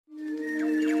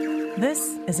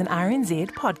This is an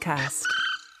RNZ podcast.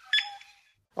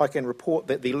 I can report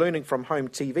that the Learning From Home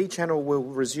TV channel will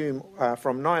resume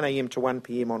from 9am to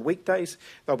 1pm on weekdays.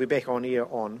 They'll be back on air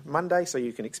on Monday, so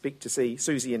you can expect to see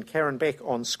Susie and Karen back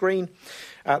on screen.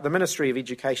 The Ministry of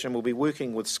Education will be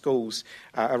working with schools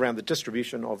around the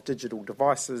distribution of digital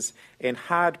devices and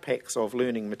hard packs of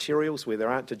learning materials where there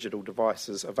aren't digital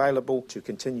devices available to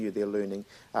continue their learning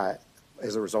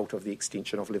as a result of the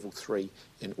extension of Level 3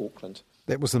 in Auckland.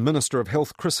 That was the Minister of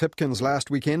Health, Chris Hipkins, last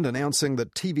weekend announcing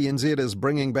that TVNZ is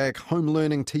bringing back home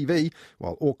learning TV,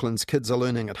 while Auckland's kids are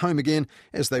learning at home again,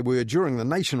 as they were during the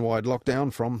nationwide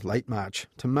lockdown from late March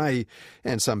to May.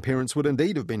 And some parents would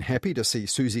indeed have been happy to see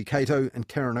Susie Cato and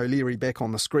Karen O'Leary back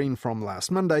on the screen from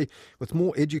last Monday, with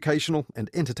more educational and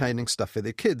entertaining stuff for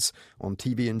their kids on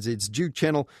TVNZ's Jude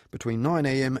channel between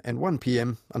 9am and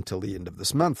 1pm until the end of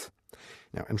this month.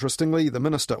 Now, interestingly, the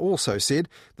Minister also said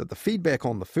that the feedback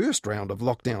on the first round of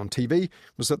lockdown TV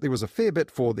was that there was a fair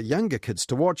bit for the younger kids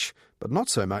to watch, but not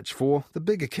so much for the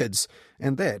bigger kids,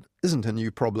 and that isn't a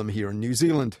new problem here in New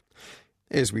Zealand.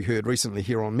 As we heard recently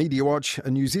here on Media Watch,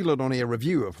 a New Zealand On Air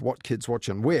review of what kids watch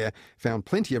and where found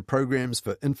plenty of programs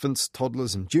for infants,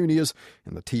 toddlers and juniors,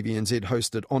 and the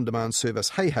TVNZ-hosted on-demand service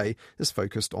Hey Hey is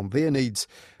focused on their needs.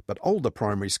 But older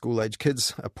primary school-age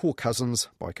kids are poor cousins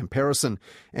by comparison,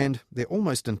 and they're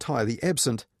almost entirely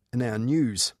absent in our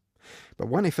news. But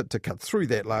one effort to cut through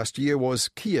that last year was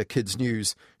Kea Kids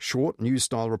News, short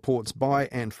news-style reports by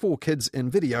and for kids in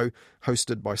video,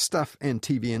 hosted by Stuff and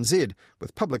TVNZ,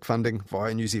 with public funding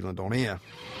via New Zealand On Air.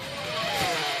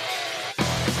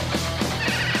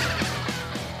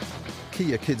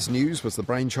 Kea Kids News was the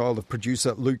brainchild of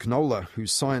producer Luke Nola,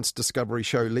 whose science discovery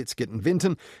show Let's Get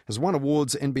Inventin' has won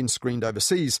awards and been screened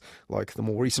overseas, like the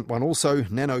more recent one also,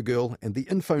 Nano Girl and the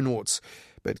Infonauts.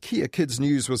 But Kea Kids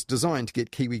News was designed to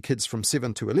get Kiwi kids from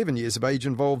 7 to 11 years of age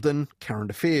involved in current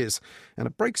affairs, and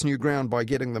it breaks new ground by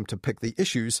getting them to pick the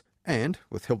issues and,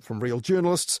 with help from real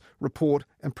journalists, report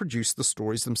and produce the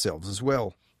stories themselves as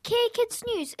well. Kea Kids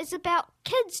News is about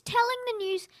kids telling the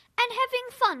news and having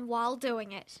fun while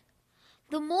doing it.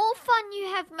 The more fun you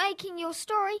have making your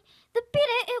story, the better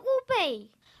it will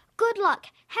be. Good luck,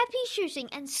 happy shooting,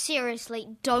 and seriously,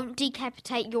 don't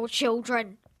decapitate your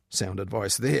children. Sound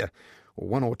advice there.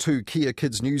 One or two Kea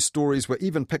Kids News stories were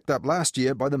even picked up last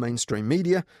year by the mainstream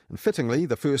media, and fittingly,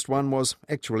 the first one was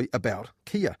actually about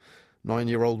Kea.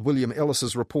 9-year-old William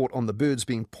Ellis's report on the birds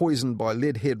being poisoned by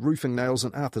lead-head roofing nails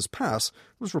in Arthur's Pass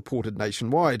was reported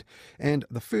nationwide, and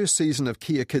the first season of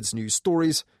Kea Kids News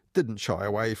Stories didn't shy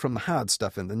away from the hard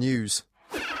stuff in the news.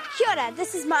 Kia ora,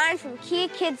 this is Myron from Kea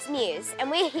Kids News,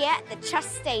 and we're here at the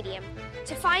Trust Stadium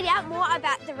to find out more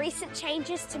about the recent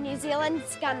changes to New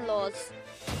Zealand's gun laws.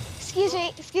 Excuse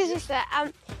me, sir.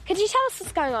 Could you tell us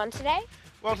what's going on today?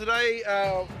 Well, today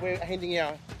we're handing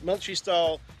our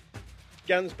military-style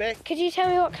guns back. Could you tell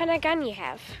me what kind of gun you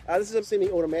have? This is a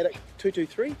semi-automatic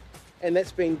 223, and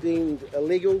that's been deemed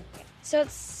illegal. So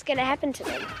what's going to happen to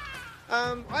them?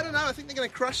 I don't know. I think they're going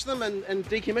to crush them and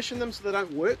decommission them so they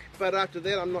don't work. But after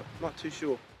that, I'm not too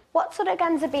sure. What sort of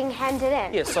guns are being handed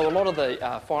in? Yeah, so a lot of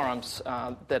the firearms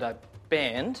that are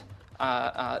banned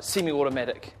are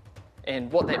semi-automatic.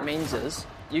 And what that means is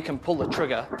you can pull the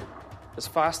trigger as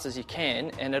fast as you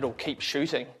can and it'll keep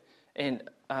shooting. And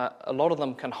a lot of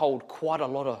them can hold quite a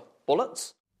lot of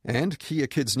bullets. And Kea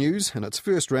Kids News, in its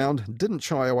first round, didn't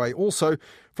shy away also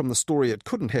from the story it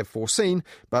couldn't have foreseen,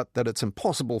 but that it's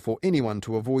impossible for anyone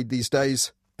to avoid these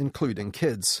days, including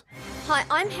kids. Hi,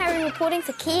 I'm Harry reporting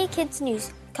for Kea Kids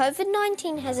News.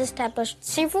 COVID-19 has established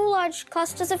several large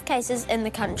clusters of cases in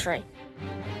the country.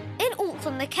 In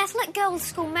Auckland, the Catholic Girls'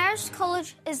 School Marist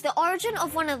College is the origin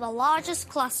of one of the largest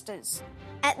clusters.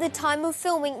 At the time of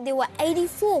filming, there were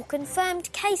 84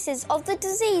 confirmed cases of the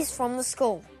disease from the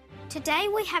school. Today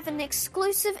we have an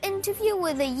exclusive interview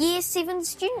with a Year 7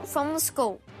 student from the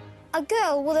school. A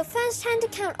girl with a first-hand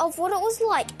account of what it was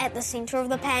like at the centre of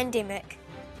the pandemic.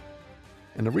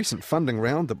 In a recent funding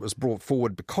round that was brought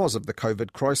forward because of the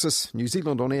COVID crisis, New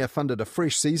Zealand On Air funded a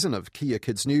fresh season of Kea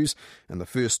Kids News, and the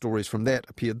first stories from that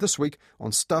appeared this week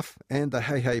on Stuff and the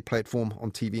Hey Hey platform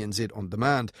on TVNZ On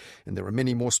Demand. And there are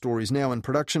many more stories now in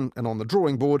production and on the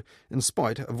drawing board in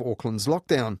spite of Auckland's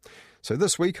lockdown. So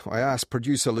this week I asked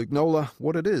producer Luke Nola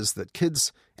what it is that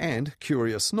kids and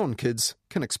curious non-kids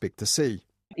can expect to see.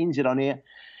 NZ On Air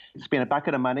spent a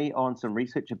bucket of money on some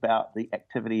research about the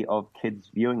activity of kids'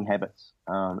 viewing habits.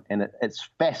 And it's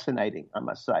fascinating, I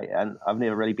must say. And I've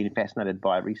never really been fascinated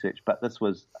by research, but this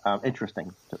was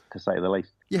interesting, to say the least.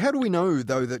 Yeah, how do we know,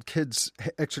 though, that kids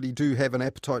actually do have an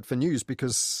appetite for news?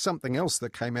 Because something else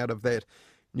that came out of that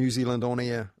New Zealand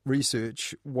on-air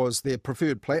research was their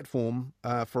preferred platform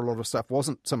for a lot of stuff.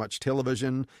 Wasn't so much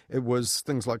television, it was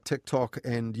things like TikTok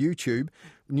and YouTube.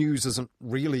 News isn't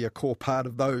really a core part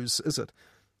of those, is it?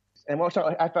 And what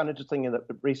I found interesting in the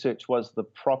research was the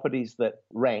properties that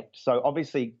ranked. So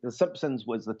obviously The Simpsons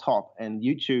was the top, and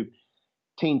YouTube,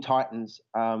 Teen Titans,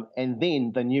 and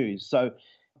then the news. So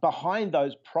behind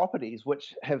those properties,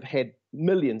 which have had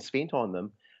millions spent on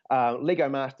them, Lego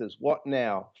Masters, What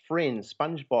Now, Friends,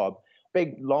 SpongeBob,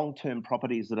 big long-term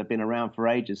properties that have been around for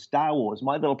ages, Star Wars,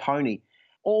 My Little Pony,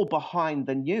 all behind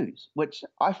the news, which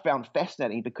I found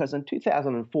fascinating because in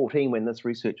 2014, when this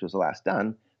research was last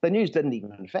done, the news didn't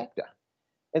even factor.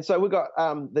 And so we got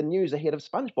the news ahead of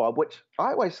SpongeBob, which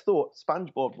I always thought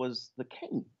SpongeBob was the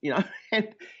king, And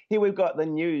here we've got the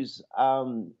news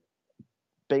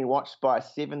being watched by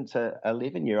 7 to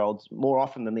 11-year-olds more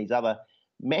often than these other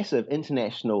massive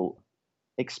international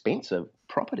expensive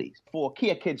properties. For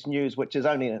Kea Kids News, which is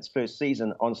only in its first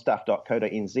season on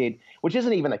stuff.co.nz, which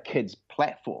isn't even a kids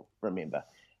platform, remember,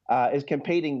 is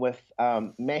competing with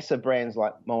massive brands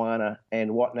like Moana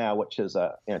and What Now, which is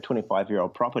a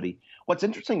 25-year-old property. What's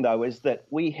interesting, though, is that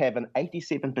we have an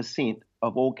 87%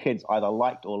 of all kids either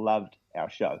liked or loved our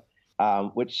show,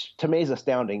 which to me is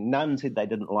astounding. None said they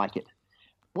didn't like it.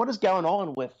 What is going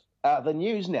on with the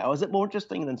news now? Is it more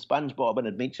interesting than SpongeBob and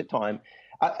Adventure Time?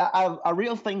 Are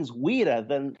real things weirder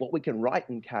than what we can write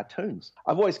in cartoons?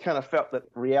 I've always kind of felt that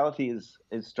reality is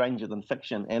stranger than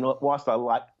fiction, and whilst I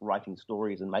like writing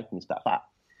stories and making stuff up,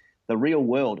 the real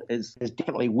world is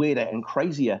definitely weirder and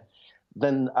crazier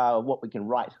than what we can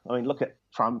write. I mean, look at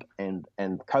Trump and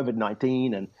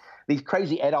COVID-19 and these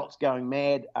crazy adults going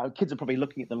mad. Kids are probably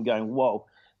looking at them going, whoa,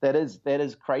 that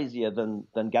is crazier than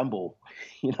Gumball,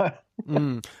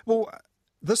 Well,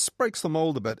 this breaks the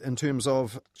mould a bit in terms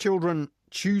of children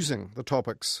choosing the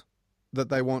topics that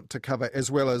they want to cover, as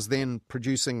well as then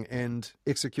producing and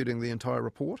executing the entire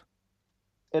report.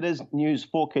 It is news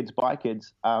for kids by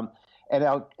kids. And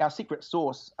our secret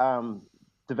source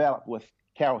developed with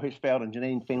Carol Hirschfeld and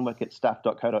Janine Fenwick at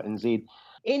stuff.co.nz.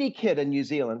 Any kid in New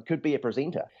Zealand could be a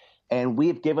presenter, and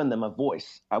we've given them a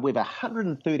voice. We have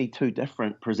 132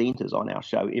 different presenters on our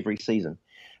show every season,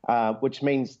 which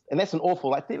means, and that's an awful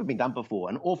lot, it's never been done before,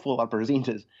 an awful lot of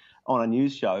presenters on a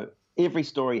news show. Every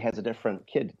story has a different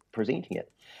kid presenting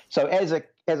it. So as a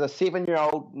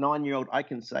 7-year-old, 9-year-old, I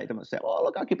can say to myself, oh,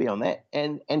 look, I could be on that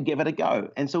and give it a go.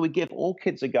 And so we give all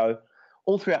kids a go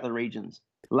all throughout the regions.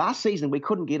 Last season, we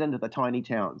couldn't get into the tiny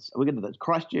towns. We got into the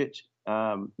Christchurch,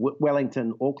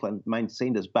 Wellington, Auckland main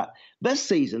centres. But this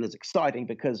season is exciting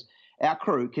because our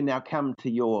crew can now come to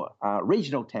your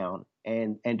regional town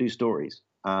and do stories.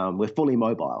 We're fully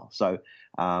mobile. So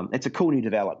it's a cool new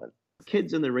development.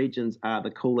 Kids in the regions are the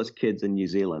coolest kids in New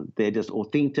Zealand. They're just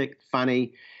authentic,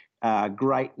 funny,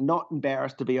 great, not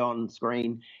embarrassed to be on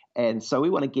screen. And so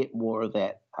we want to get more of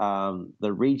that,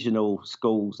 the regional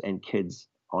schools and kids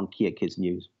on Kea Kids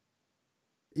News.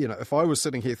 If I was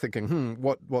sitting here thinking,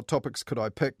 what topics could I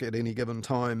pick at any given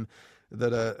time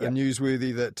that are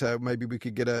newsworthy that maybe we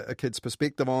could get a kid's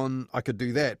perspective on, I could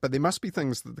do that. But there must be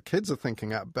things that the kids are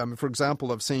thinking up. For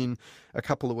example, I've seen a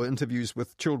couple of interviews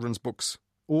with children's books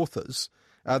authors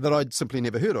that I'd simply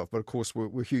never heard of, but of course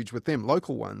we're huge with them,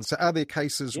 local ones. So are there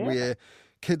cases where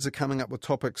kids are coming up with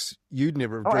topics you'd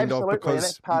never have dreamed of? Because and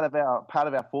that's part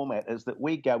of our format is that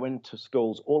we go into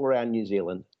schools all around New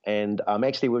Zealand, and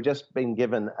actually we've just been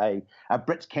given a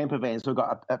Brits camper van, so we've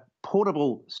got a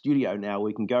portable studio now.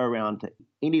 We can go around to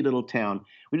any little town.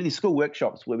 We do these school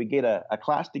workshops where we get a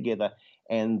class together,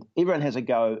 and everyone has a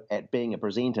go at being a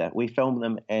presenter. We film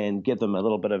them and give them a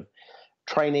little bit of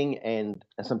training and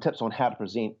some tips on how to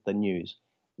present the news.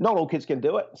 Not all kids can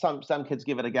do it. Some kids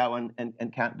give it a go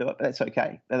and can't do it, but that's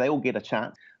okay. They all get a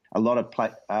chance. A lot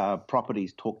of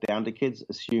properties talk down to kids,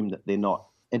 assume that they're not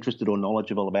interested or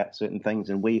knowledgeable about certain things,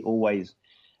 and we always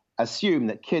assume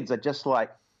that kids are just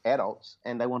like adults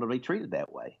and they want to be treated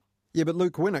that way. Yeah, but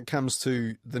Luke, when it comes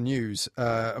to the news,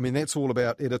 that's all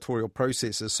about editorial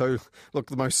processes. So,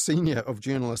 look, the most senior of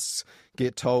journalists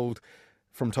get told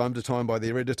from time to time by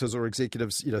their editors or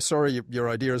executives, sorry, your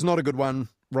idea is not a good one,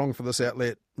 wrong for this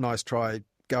outlet, nice try,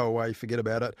 go away, forget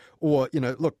about it. Or,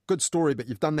 look, good story, but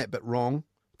you've done that bit wrong,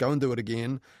 go and do it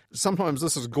again. Sometimes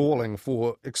this is galling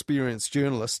for experienced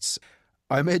journalists.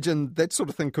 I imagine that sort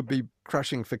of thing could be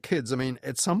crushing for kids. I mean,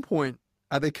 at some point,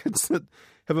 are there kids that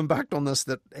have embarked on this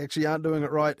that actually aren't doing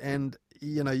it right and,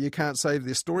 you can't save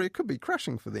their story? It could be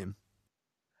crushing for them.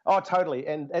 Oh, totally.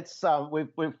 And it's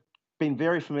we've been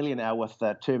very familiar now with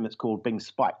a term that's called being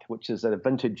spiked, which is a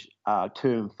vintage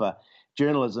term for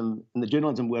journalism, in the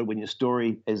journalism world, when your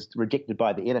story is rejected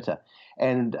by the editor.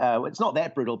 And it's not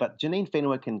that brutal, but Janine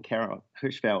Fenwick and Kara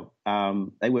Hirschfeld,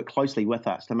 they work closely with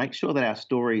us to make sure that our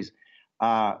stories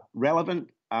are relevant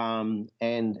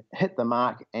and hit the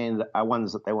mark and are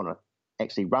ones that they want to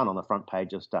actually run on the front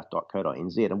page of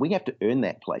stuff.co.nz. And we have to earn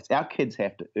that place. Our kids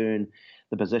have to earn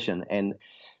the position. And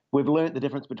we've learned the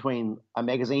difference between a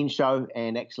magazine show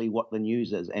and actually what the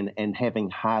news is, and having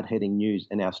hard-hitting news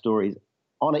in our stories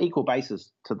on an equal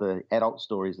basis to the adult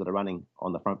stories that are running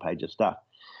on the front page of Stuff.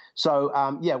 So,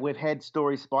 we've had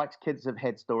stories spiked. Kids have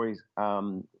had stories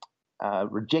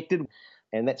rejected,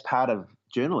 and that's part of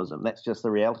journalism. That's just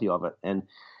the reality of it. And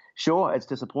sure, it's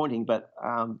disappointing, but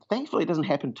thankfully it doesn't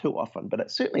happen too often, but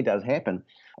it certainly does happen.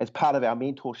 As part of our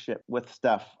mentorship with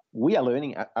Stuff, we are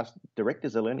learning, us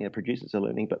directors are learning, our producers are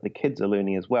learning, but the kids are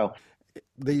learning as well.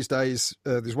 These days,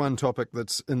 there's one topic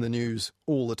that's in the news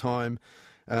all the time.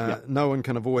 No one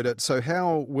can avoid it. So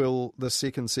how will the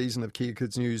second season of Kea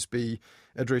Kids News be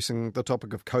addressing the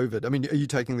topic of COVID? I mean, are you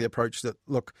taking the approach that,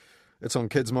 look, it's on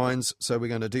kids' minds, so we're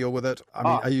going to deal with it? I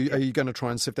mean, are you going to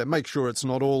try and sift that? Make sure it's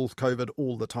not all COVID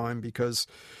all the time, because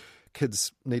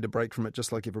kids need a break from it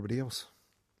just like everybody else.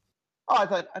 I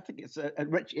think it's a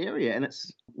rich area, and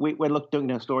we're doing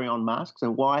a story on masks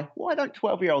and why don't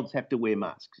 12-year-olds have to wear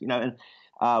masks? And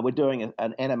we're doing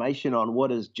an animation on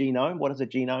what is a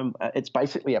genome. It's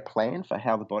basically a plan for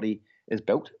how the body is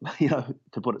built,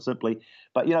 to put it simply.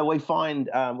 But we find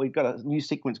we've got a new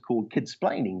sequence called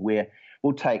kidsplaining, where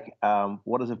we'll take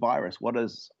what is a virus, what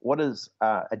is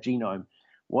a genome,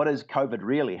 what is COVID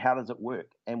really, how does it work,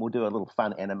 and we'll do a little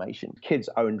fun animation. Kids'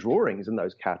 own drawings in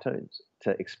those cartoons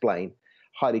to explain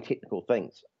highly technical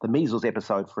things. The measles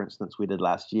episode, for instance, we did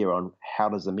last year on how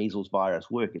does the measles virus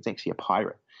work. It's actually a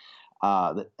pirate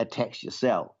that attacks your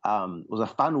cell. It was a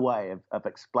fun way of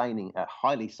explaining a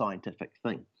highly scientific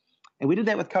thing. And we did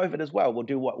that with COVID as well. We'll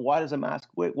do why does a mask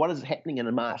work? What is happening in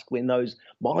a mask when those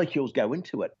molecules go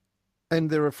into it? And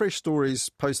there are fresh stories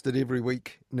posted every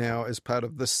week now as part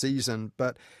of this season,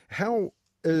 but how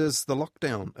is the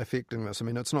lockdown affecting this? I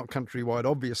mean, it's not countrywide,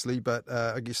 obviously, but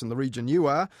I guess in the region you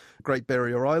are, Great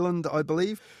Barrier Island, I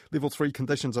believe, level 3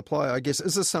 conditions apply. I guess,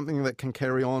 is this something that can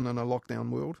carry on in a lockdown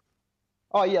world?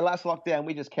 Oh, yeah, last lockdown,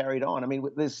 we just carried on. I mean,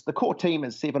 the core team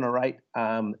is 7 or 8,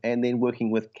 and then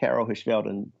working with Carol Hirschfeld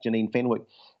and Janine Fenwick,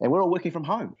 and we're all working from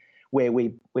home, where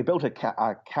we built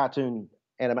a cartoon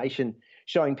animation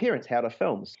showing parents how to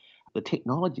film. The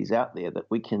technology's out there that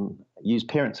we can use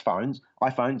parents'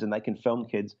 iPhones, and they can film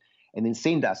kids and then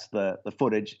send us the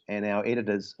footage, and our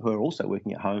editors, who are also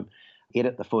working at home,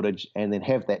 edit the footage and then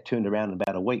have that turned around in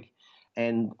about a week.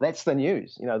 And that's the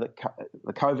news. The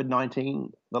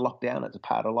COVID-19, the lockdown, it's a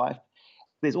part of life.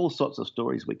 There's all sorts of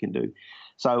stories we can do.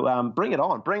 So bring it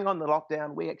on. Bring on the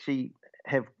lockdown. We actually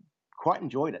have quite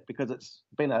enjoyed it because it's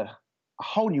been a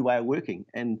whole new way of working.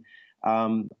 And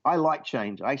I like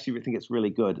change. I actually think it's really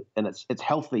good, and it's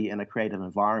healthy in a creative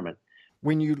environment.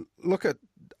 When you look at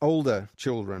older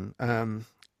children,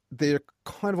 they're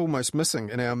kind of almost missing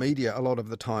in our media a lot of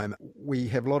the time. We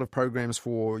have a lot of programs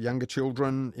for younger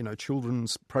children,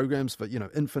 children's programs for,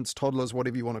 infants, toddlers,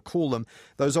 whatever you want to call them.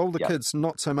 Those older kids,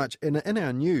 not so much. In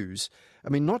our news, I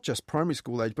mean, not just primary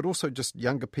school age, but also just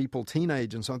younger people,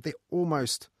 teenage and so on, they're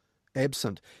almost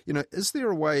absent. Is there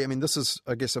a way, I mean, this is,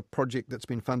 I guess, a project that's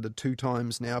been funded 2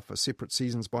 times now for separate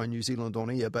seasons by New Zealand On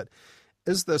Air, but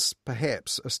is this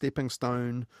perhaps a stepping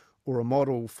stone or a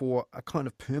model for a kind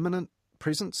of permanent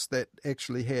presence that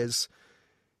actually has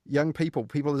young people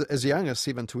as young as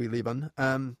 7 to 11,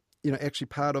 actually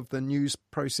part of the news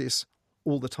process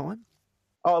all the time?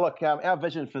 Oh, look, our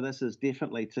vision for this is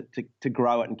definitely to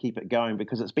grow it and keep it going,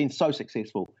 because it's been so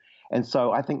successful. And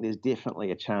so I think there's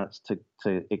definitely a chance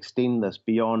to extend this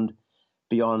beyond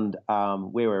where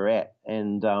we're at,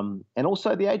 and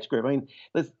also the age group. I mean,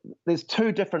 there's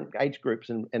 2 different age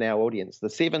groups in our audience. The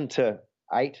 7 to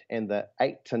 8 and the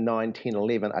 8 to 9, 10,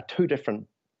 11 are 2 different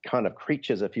kind of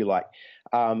creatures, if you like,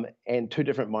 and 2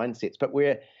 different mindsets. But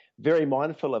we're very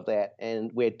mindful of that,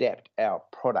 and we adapt our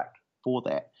product for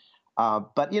that.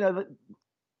 But the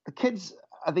kids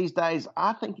these days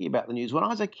are thinking about the news. When I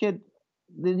was a kid,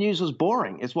 the news was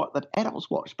boring. It's what the adults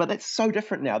watched. But that's so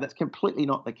different now. That's completely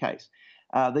not the case.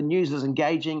 The news is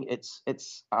engaging. It's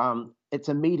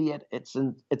immediate. It's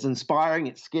inspiring.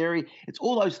 It's scary. It's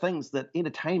all those things that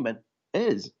entertainment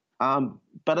is.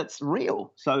 But it's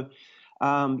real. So,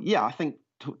 I think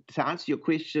to answer your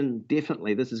question,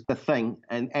 definitely this is the thing,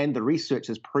 and the research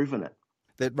has proven it.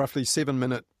 That roughly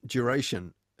 7-minute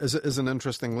duration is an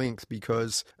interesting length,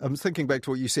 because I'm thinking back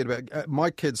to what you said about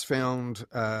my kids found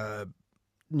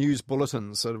news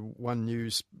bulletins, sort of One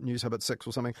News Habit 6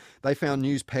 or something, they found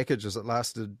news packages that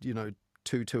lasted,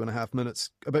 2.5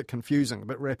 minutes, a bit confusing, a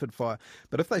bit rapid fire.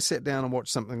 But if they sat down and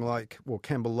watched something like,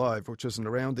 Campbell Live, which isn't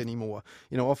around anymore,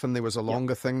 often there was a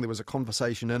longer thing, there was a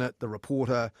conversation in it, the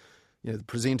reporter, the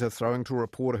presenter throwing to a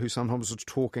reporter who sometimes was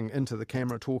talking into the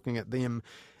camera, talking at them,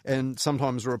 and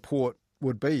sometimes a report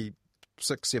would be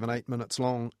 6, 7, 8 minutes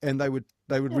long, and they would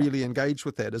really engage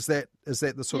with that. Is that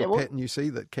the sort of pattern you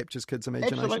see that captures kids'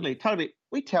 imagination? Absolutely, totally.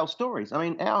 We tell stories. I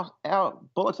mean, our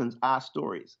bulletins are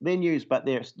stories. They're news, but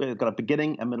they've got a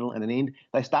beginning, a middle, and an end.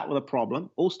 They start with a problem.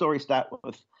 All stories start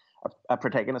with a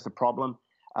protagonist, a problem,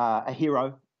 a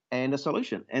hero, and a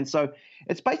solution. And so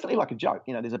it's basically like a joke.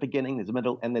 There's a beginning, there's a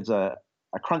middle, and there's a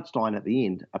crunch line at the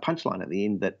end, a punchline at the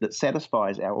end that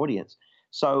satisfies our audience.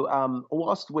 So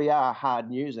whilst we are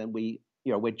hard news and we're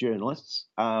journalists,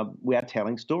 we are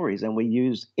telling stories, and we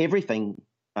use everything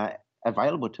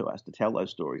available to us to tell those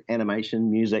stories: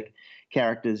 animation, music,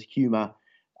 characters, humour,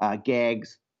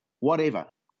 gags, whatever.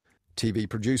 TV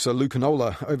producer Luke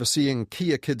Nola overseeing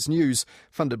Kea Kids News,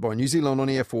 funded by New Zealand On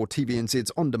Air for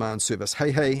TVNZ's on-demand service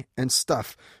Hey Hey, and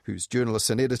Stuff, whose journalists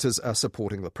and editors are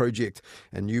supporting the project.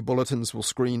 And new bulletins will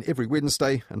screen every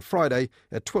Wednesday and Friday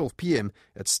at 12 p.m.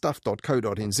 at stuff.co.nz/Kea.